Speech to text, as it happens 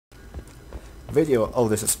Video. Oh,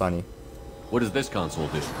 this is funny. What does this console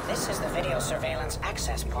do? This is the video surveillance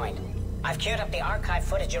access point. I've queued up the archive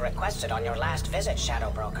footage you requested on your last visit,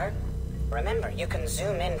 Shadow Broker. Remember, you can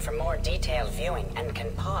zoom in for more detailed viewing and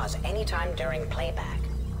can pause anytime during playback.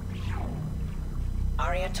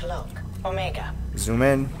 Aria Talok, Omega. Zoom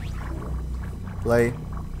in. Play.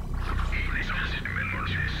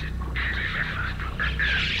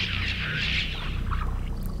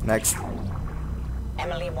 Next.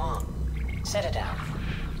 Emily Wong, Citadel.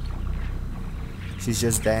 She's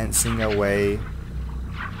just dancing away.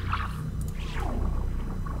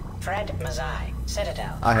 Fred Mazai,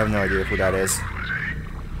 Citadel. I have no idea who that is.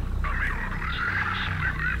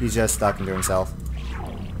 He's just talking to himself.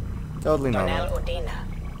 Totally normal. Donel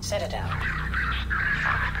Udina, Citadel.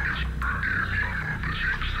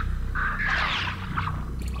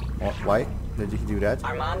 Why did he do that?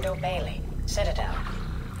 Armando Bailey, Citadel.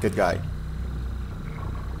 Good guy.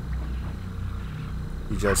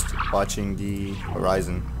 He's just watching the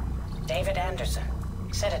horizon. David Anderson,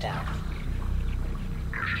 Citadel.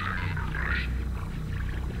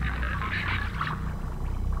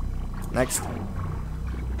 Next.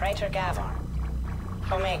 Praetor Gavon,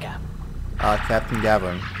 Omega. Captain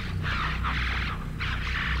Gavin.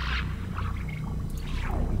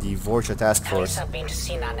 The Vorcha Task Force. Alisa bint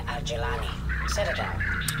Sinan Al-Jilani, Citadel.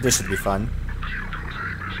 This should be fun.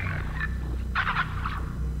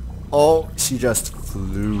 Oh, she just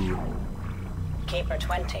flew. Keeper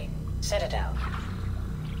 20, Citadel.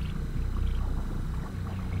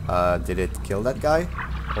 Did it kill that guy?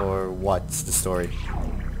 Or what's the story?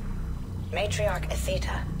 Matriarch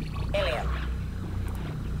Atheta, Ilium.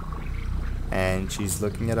 And she's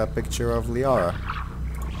looking at a picture of Liara.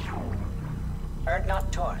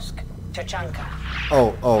 Erdnot Torsk, Tuchanka.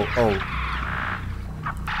 Oh.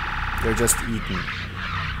 They're just eating.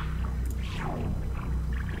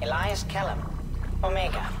 Elias Kellum,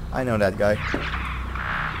 Omega. I know that guy.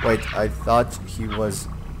 Wait, I thought he was...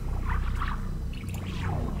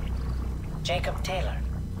 Jacob Taylor,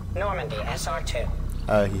 Normandy SR2.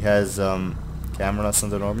 he has, cameras on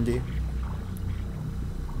the Normandy.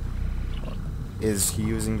 Is he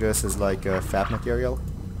using this as like a fat material?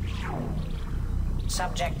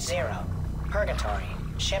 Subject 0, Purgatory,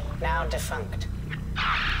 ship now defunct.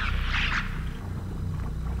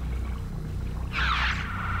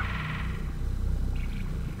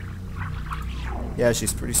 Yeah,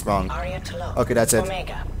 she's pretty strong. Aria Talok, Okay, that's it.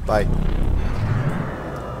 Omega. Bye.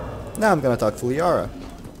 Now I'm gonna talk to Liara.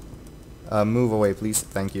 Move away, please.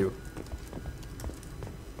 Thank you.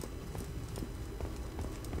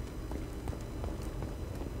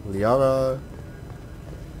 Liara.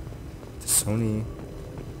 Sony.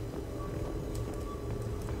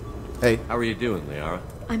 Hey. How are you doing, Liara?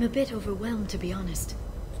 I'm a bit overwhelmed, to be honest.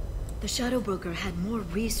 The Shadow Broker had more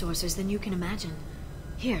resources than you can imagine.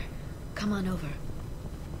 Here, come on over.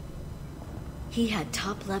 He had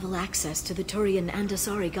top-level access to the Turian and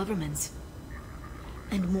Asari governments.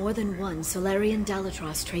 And more than one Solarian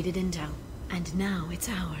Dalatros traded intel. And now it's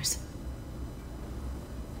ours.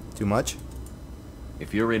 Too much?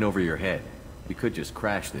 If you're in over your head, we could just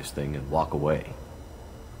crash this thing and walk away.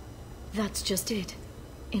 That's just it.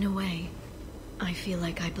 In a way, I feel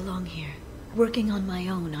like I belong here. Working on my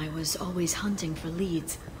own, I was always hunting for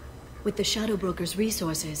leads. With the Shadow Broker's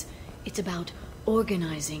resources, it's about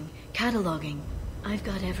organizing, cataloging. I've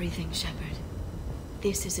got everything, Shepard.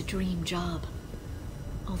 This is a dream job.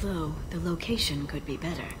 Although, the location could be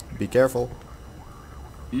better. Be careful.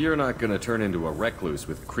 You're not gonna turn into a recluse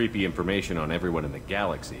with creepy information on everyone in the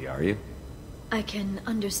galaxy, are you? I can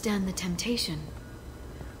understand the temptation.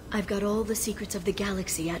 I've got all the secrets of the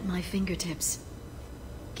galaxy at my fingertips.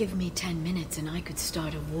 Give me 10 minutes and I could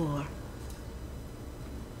start a war.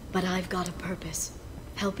 But I've got a purpose.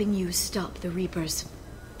 Helping you stop the Reapers.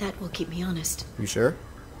 That will keep me honest. You sure?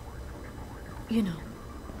 You know,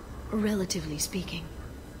 relatively speaking.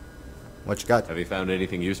 What you got? Have you found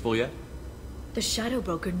anything useful yet? The Shadow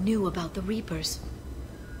Broker knew about the Reapers.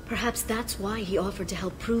 Perhaps that's why he offered to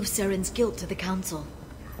help prove Saren's guilt to the Council.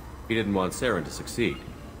 He didn't want Saren to succeed.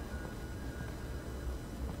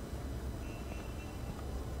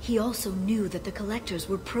 He also knew that the Collectors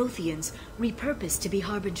were Protheans, repurposed to be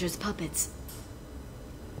Harbinger's puppets.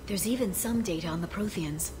 There's even some data on the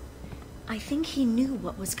Protheans. I think he knew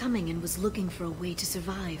what was coming and was looking for a way to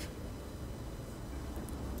survive.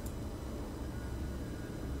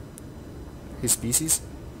 His species?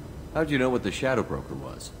 How'd you know what the Shadow Broker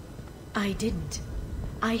was? I didn't.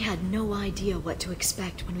 I had no idea what to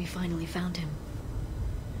expect when we finally found him.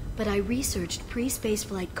 But I researched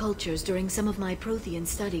pre-spaceflight cultures during some of my Prothean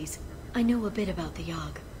studies. I know a bit about the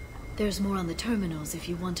Yogg. There's more on the terminals if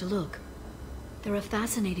you want to look. They're a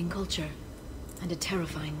fascinating culture, and a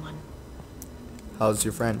terrifying one. How's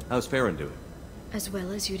your friend? How's Farron doing? As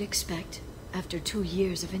well as you'd expect, after 2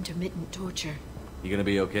 years of intermittent torture. You gonna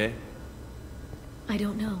be okay? I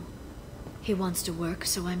don't know. He wants to work,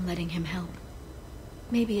 so I'm letting him help.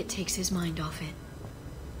 Maybe it takes his mind off it.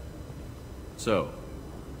 So,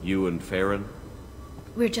 you and Farron?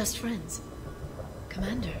 We're just friends.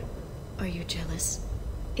 Commander, are you jealous?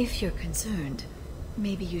 If you're concerned,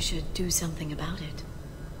 maybe you should do something about it.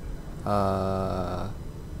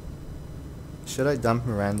 Should I dump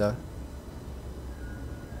Miranda?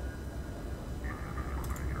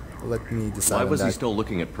 Let me decide Why on was that. he still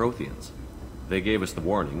looking at Protheans? They gave us the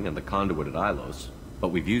warning and the conduit at Ilos, but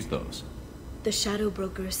we've used those. The Shadow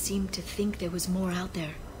Brokers seemed to think there was more out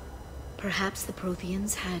there. Perhaps the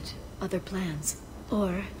Protheans had other plans.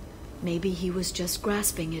 Or maybe he was just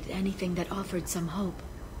grasping at anything that offered some hope.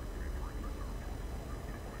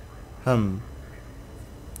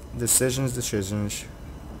 Decisions.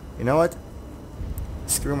 You know what?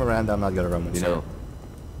 Screw Miranda, I'm not gonna run with You her. know,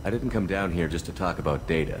 I didn't come down here just to talk about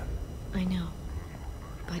data. I know.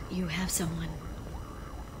 But you have someone.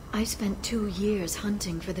 I spent 2 years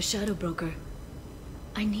hunting for the Shadow Broker.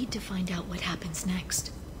 I need to find out what happens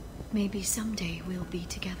next. Maybe someday we'll be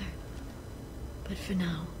together. But for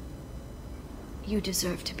now, you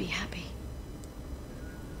deserve to be happy.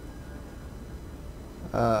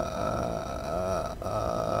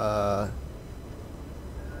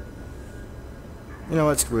 You know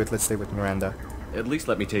what, screw it, let's stay with Miranda. At least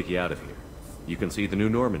let me take you out of here. You can see the new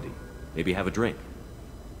Normandy. Maybe have a drink.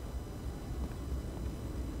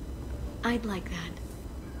 I'd like that.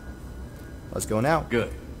 Let's go now.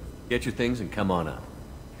 Good. Get your things and come on up.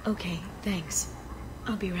 Okay, thanks.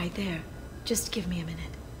 I'll be right there. Just give me a minute.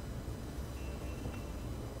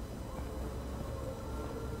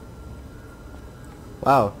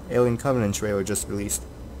 Wow, Alien Covenant trailer just released.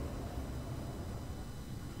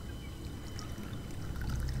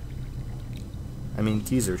 I mean,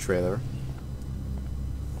 teaser trailer.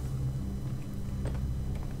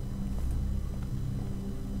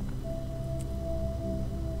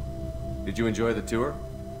 Did you enjoy the tour?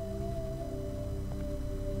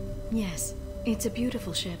 Yes, it's a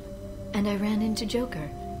beautiful ship. And I ran into Joker.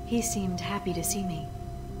 He seemed happy to see me.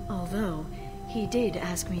 Although, he did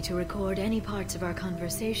ask me to record any parts of our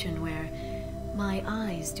conversation where my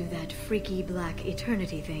eyes do that freaky black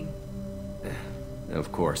eternity thing.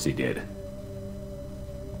 Of course he did.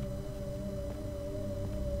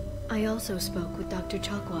 I also spoke with Dr.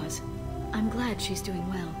 Chakwas. I'm glad she's doing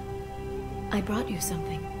well. I brought you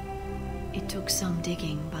something. It took some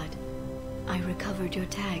digging, but I recovered your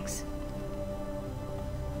tags.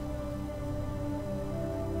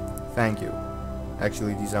 Thank you.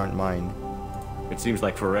 Actually, these aren't mine. It seems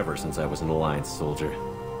like forever since I was an Alliance soldier.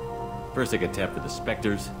 First I got tapped for the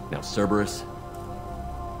Spectres, now Cerberus.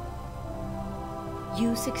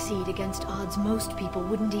 You succeed against odds most people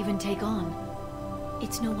wouldn't even take on.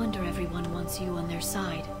 It's no wonder everyone wants you on their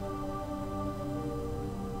side.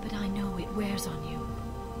 But I know it wears on you.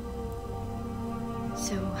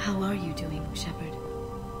 So how are you doing, Shepard?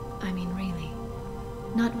 I mean, really.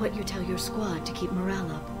 Not what you tell your squad to keep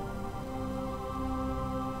morale up.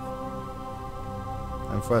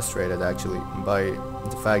 I'm frustrated, actually, by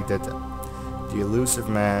the fact that the elusive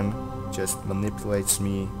man just manipulates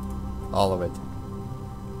me, all of it.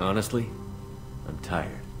 Honestly, I'm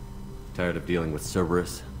tired. Tired of dealing with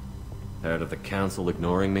Cerberus. Tired of the Council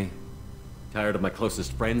ignoring me. Tired of my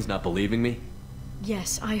closest friends not believing me.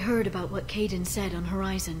 Yes, I heard about what Kaidan said on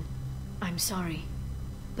Horizon. I'm sorry.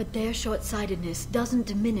 But their short-sightedness doesn't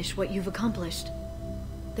diminish what you've accomplished.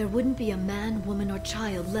 There wouldn't be a man, woman, or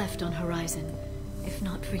child left on Horizon, if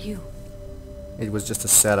not for you. It was just a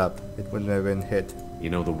setup. It wouldn't have been hit. You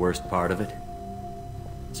know the worst part of it?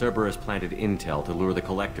 Cerberus planted intel to lure the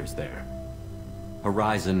Collectors there.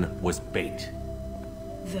 Horizon was bait.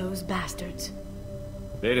 Those bastards.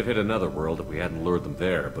 They'd have hit another world if we hadn't lured them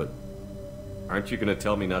there, but... Aren't you gonna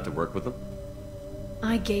tell me not to work with them?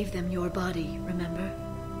 I gave them your body, remember?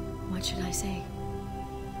 What should I say?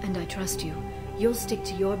 And I trust you. You'll stick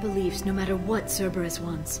to your beliefs no matter what Cerberus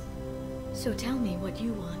wants. So tell me what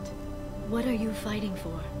you want. What are you fighting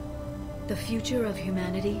for? The future of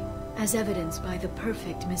humanity, as evidenced by the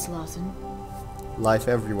perfect Miss Lawson? Life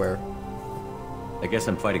everywhere. I guess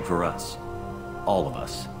I'm fighting for us. All of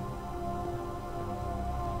us.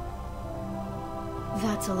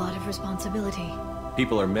 That's a lot of responsibility.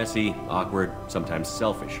 People are messy, awkward, sometimes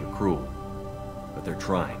selfish or cruel. But they're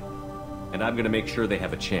trying. And I'm gonna make sure they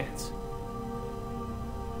have a chance.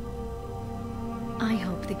 I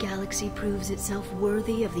hope the galaxy proves itself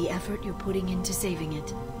worthy of the effort you're putting into saving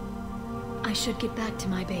it. I should get back to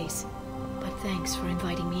my base, but thanks for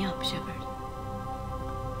inviting me up, Shepard.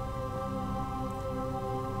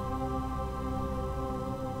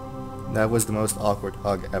 That was the most awkward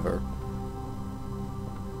hug ever.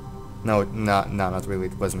 No, not really.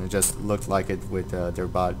 It wasn't. It just looked like it with their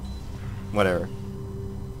body. Whatever.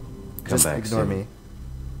 Just back ignore soon. me.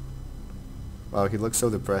 Wow, he looks so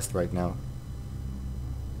depressed right now.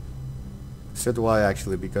 So do I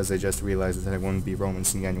actually, because I just realized that I won't be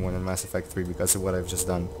romancing anyone in Mass Effect 3 because of what I've just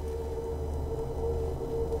done.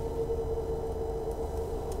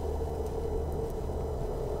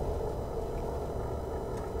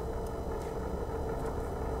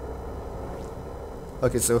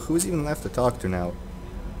 Okay, so who's even left to talk to now?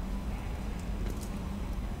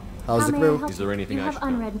 How's the crew? Is there anything you I have should know?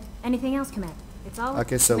 unread. Anything else, Command? It's all.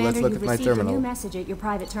 Okay, so let's Commander, look you've at my received a terminal. new message at your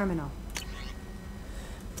private terminal.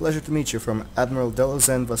 Pleasure to meet you from Admiral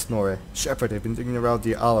Delozen Vasnore. Shepard, I've been digging around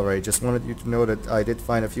the Liara. Just wanted you to know that I did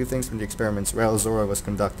find a few things from the experiments Rael Zora was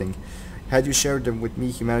conducting. Had you shared them with me,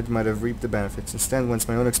 humanity might have reaped the benefits. Instead, once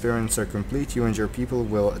my own experiments are complete, you and your people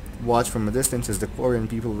will watch from a distance as the Quarian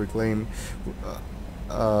people reclaim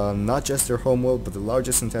not just their homeworld, but the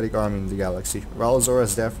largest synthetic army in the galaxy. Rael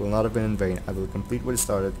Zora's death will not have been in vain. I will complete what he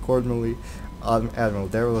started. Cordially, Admiral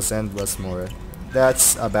Delozen Vasnore.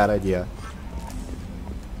 That's a bad idea.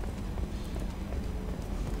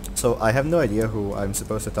 So I have no idea who I'm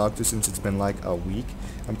supposed to talk to since it's been like a week.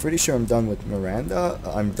 I'm pretty sure I'm done with Miranda.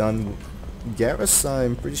 I'm done with Garrus.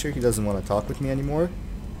 I'm pretty sure he doesn't want to talk with me anymore.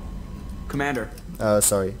 Commander.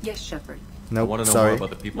 Sorry. Yes, Shepard. I Nope, want to know sorry. more about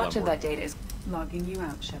the people Much on of board. that data is logging you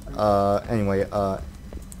out, Shepard. Anyway,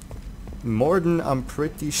 Morden, I'm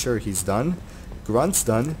pretty sure he's done. Grunt's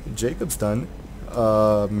done. Jacob's done.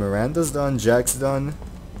 Miranda's done. Jack's done.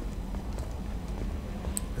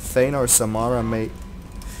 Thane or Samara may...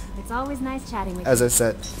 It's always nice chatting with As you. I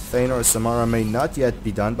said, Thane or Samara may not yet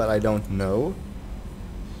be done, but I don't know.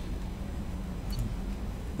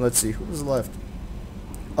 Let's see, who's left?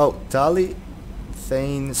 Oh, Tali,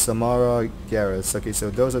 Thane, Samara, Garrus. Okay, so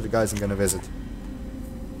those are the guys I'm gonna visit.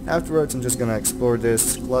 Afterwards, I'm just gonna explore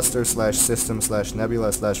this cluster slash system slash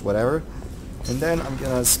nebula slash whatever. And then I'm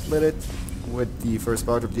gonna split it with the first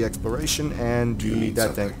part of the exploration and Do you need that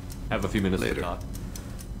something? thing. Have a few minutes Later. to talk.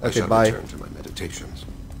 I Okay, shall bye. return to my meditations.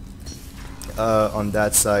 On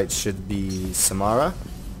that side should be Samara.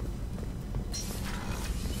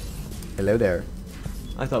 Hello there.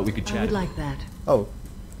 I thought we could chat. I would like that. Oh,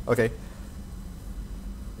 okay.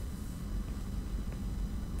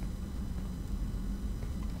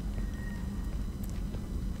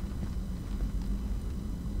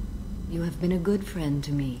 You have been a good friend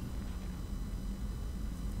to me.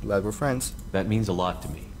 Glad we're friends. That means a lot to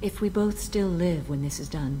me. If we both still live when this is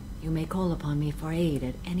done, you may call upon me for aid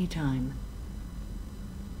at any time.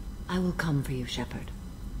 I will come for you, Shepard.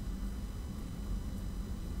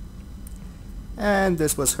 And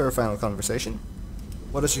this was her final conversation.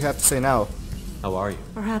 What does she have to say now? How are you?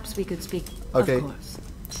 Perhaps we could speak, Okay. of course.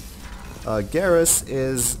 Garrus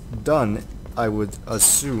is done, I would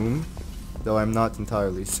assume, though I'm not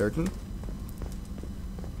entirely certain.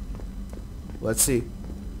 Let's see.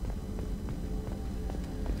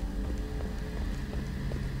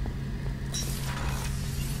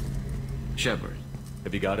 Shepard.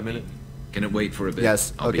 Have you got a minute? Can it wait for a bit?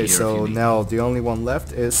 Yes, I'll be okay, here if so you need. now the only one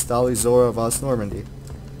left is Tali Zora of Os Normandy.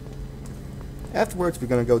 Afterwards, we're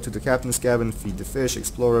gonna go to the captain's cabin, feed the fish,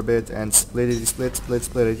 explore a bit, and splittity split, split,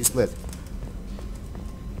 splittity split.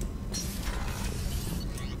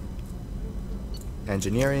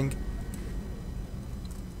 Engineering.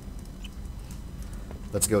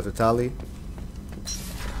 Let's go to Tali.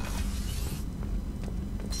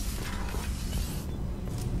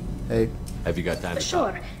 Hey. Have you got time to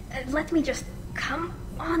Sure. talk? Let me just... Come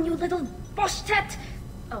on, you little boshtet!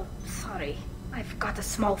 Oh, sorry. I've got a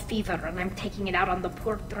small fever and I'm taking it out on the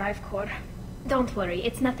poor drive core. Don't worry,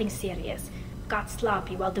 it's nothing serious. Got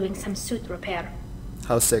sloppy while doing some suit repair.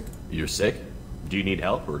 How sick? You're sick? Do you need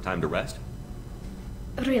help or time to rest?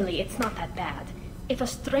 Really, it's not that bad. If a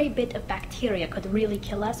stray bit of bacteria could really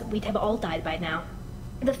kill us, we'd have all died by now.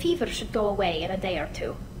 The fever should go away in a day or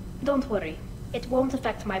two. Don't worry. It won't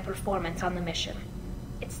affect my performance on the mission.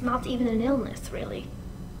 It's not even an illness, really.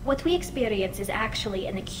 What we experience is actually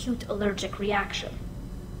an acute allergic reaction.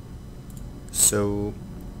 So,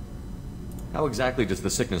 How exactly does the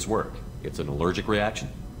sickness work? It's an allergic reaction?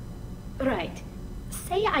 Right.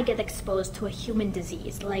 Say I get exposed to a human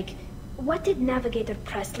disease, like... What did Navigator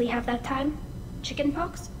Presley have that time?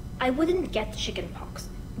 Chickenpox? I wouldn't get chickenpox,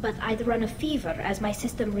 but I'd run a fever as my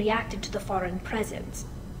system reacted to the foreign presence.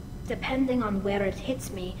 Depending on where it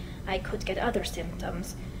hits me, I could get other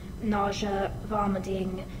symptoms. nausea,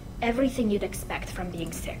 vomiting, everything you'd expect from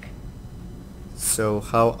being sick. So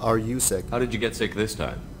how are you sick? How did you get sick this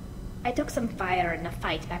time? I took some fire in a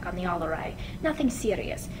fight back on the Liara. Nothing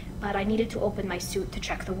serious, but I needed to open my suit to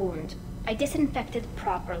check the wound. I disinfected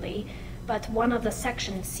properly, but one of the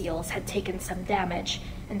section seals had taken some damage,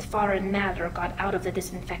 and foreign matter got out of the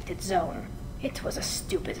disinfected zone. It was a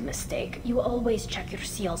stupid mistake. You always check your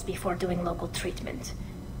seals before doing local treatment.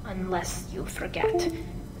 Unless you forget.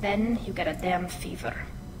 Then you get a damn fever.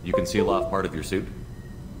 You can seal off part of your suit?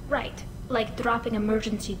 Right. Like dropping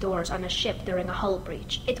emergency doors on a ship during a hull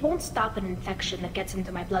breach. It won't stop an infection that gets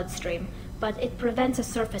into my bloodstream, but it prevents a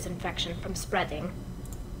surface infection from spreading.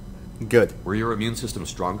 Good. Were your immune system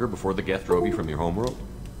stronger before the Geth drove you from your homeworld?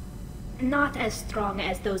 Not as strong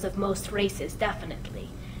as those of most races, definitely.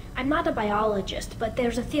 I'm not a biologist, but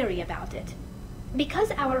there's a theory about it.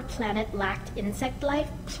 Because our planet lacked insect life,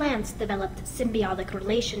 plants developed symbiotic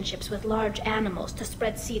relationships with large animals to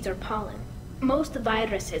spread seeds or pollen. Most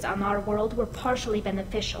viruses on our world were partially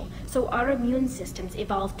beneficial, so our immune systems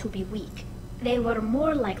evolved to be weak. They were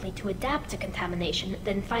more likely to adapt to contamination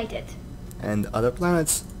than fight it. And other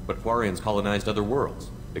planets? But Quarians colonized other worlds.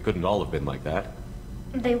 They couldn't all have been like that.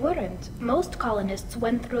 They weren't. Most colonists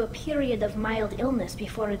went through a period of mild illness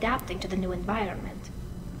before adapting to the new environment.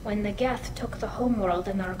 When the Geth took the homeworld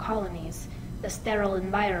in our colonies, the sterile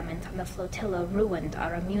environment on the flotilla ruined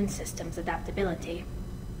our immune system's adaptability.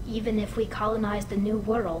 Even if we colonized a new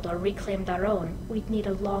world or reclaimed our own, we'd need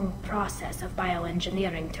a long process of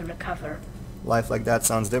bioengineering to recover. Life like that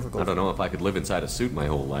sounds difficult. I don't know if I could live inside a suit my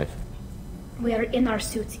whole life. We are in our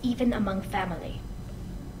suits even among family.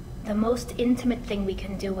 The most intimate thing we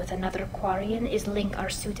can do with another Quarian is link our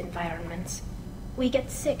suit environments. We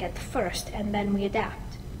get sick at first, and then we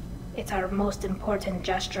adapt. It's our most important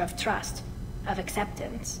gesture of trust, of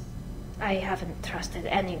acceptance. I haven't trusted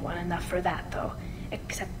anyone enough for that, though.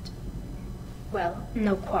 Except, well,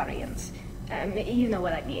 no Quarians. You know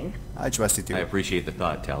what I mean. I trust you too. I appreciate the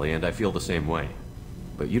thought, Tally, and I feel the same way.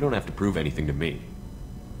 But you don't have to prove anything to me.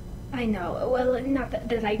 I know. Well, not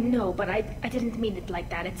that I know, but I didn't mean it like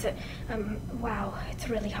that. It's wow, it's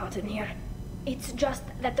really hot in here. It's just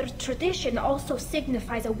that the tradition also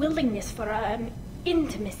signifies a willingness for,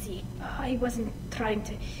 intimacy. I wasn't trying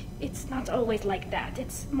to... It's not always like that.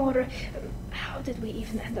 It's more... how did we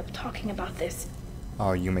even end up talking about this?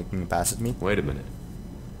 Are you making a pass at me? Wait a minute.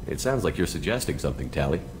 It sounds like you're suggesting something,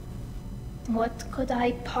 Tally. What could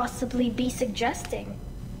I possibly be suggesting?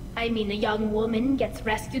 I mean, a young woman gets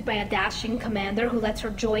rescued by a dashing commander who lets her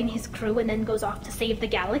join his crew and then goes off to save the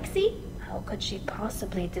galaxy? How could she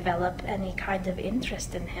possibly develop any kind of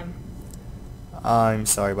interest in him? I'm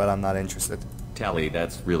sorry, but I'm not interested. Tally,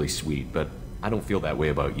 that's really sweet, but I don't feel that way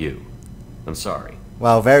about you. I'm sorry.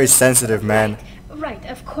 Wow, very sensitive, man. Right,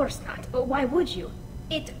 of course not. Why would you?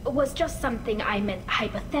 It was just something I meant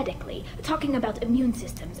hypothetically, talking about immune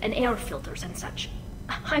systems and air filters and such.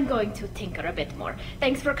 I'm going to tinker a bit more.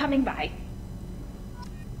 Thanks for coming by.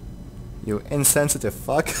 You insensitive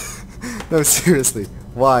fuck. No, seriously.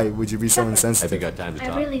 Why would you be so Have you insensitive? got time to I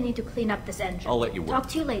talk? really need to clean up this engine. I'll let you work. Talk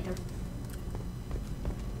to you later.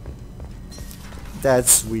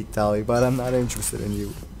 That's sweet, Tally, but I'm not interested in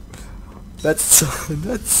you. That's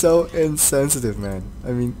so insensitive, man.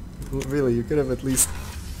 I mean, really, you could have at least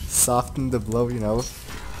softened the blow, you know?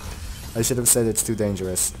 I should have said it's too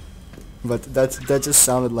dangerous. But that just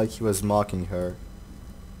sounded like he was mocking her.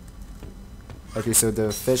 Okay, so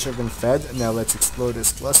the fish have been fed. Now let's explore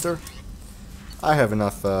this cluster. I have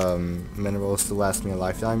enough minerals to last me a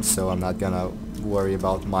lifetime, so I'm not gonna worry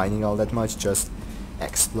about mining all that much. Just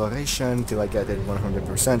exploration till I get it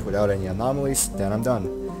 100% without any anomalies. Then I'm done.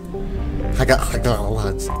 What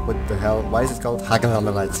the hell? Why is it called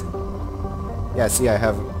Hagalalat? Yeah, see, I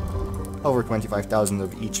have over 25,000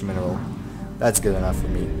 of each mineral. That's good enough for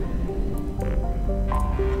me.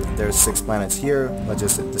 There's 6 planets here. Let's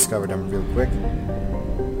just discover them real quick.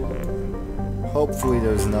 Hopefully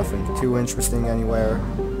there's nothing too interesting anywhere.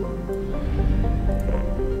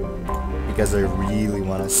 Because I really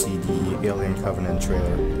want to see the Alien Covenant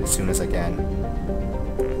trailer as soon as I can.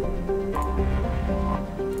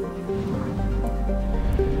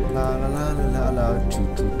 La la la la la la.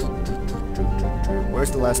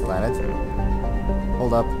 Where's the last planet?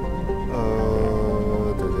 Hold up.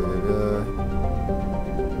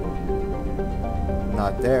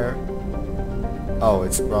 Not there. Oh,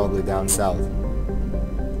 it's probably down south.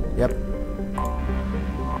 Yep.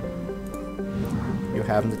 You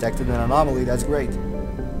haven't detected an anomaly, that's great.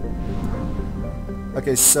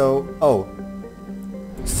 Okay, so... oh.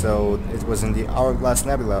 So, it was in the Hourglass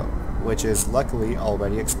Nebula, which is luckily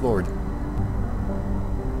already explored.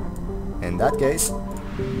 that case,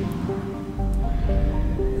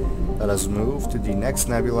 let us move to the next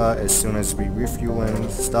nebula as soon as we refuel and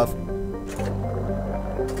stuff.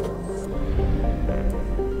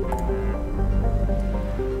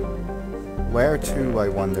 Where to, I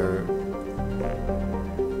wonder?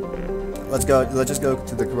 Let's just go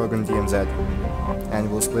to the Krogan DMZ,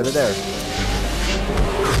 and we'll split it there.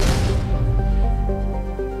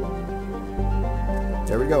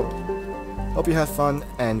 There we go. Hope you had fun,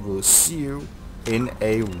 and we'll see you in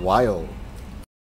a while.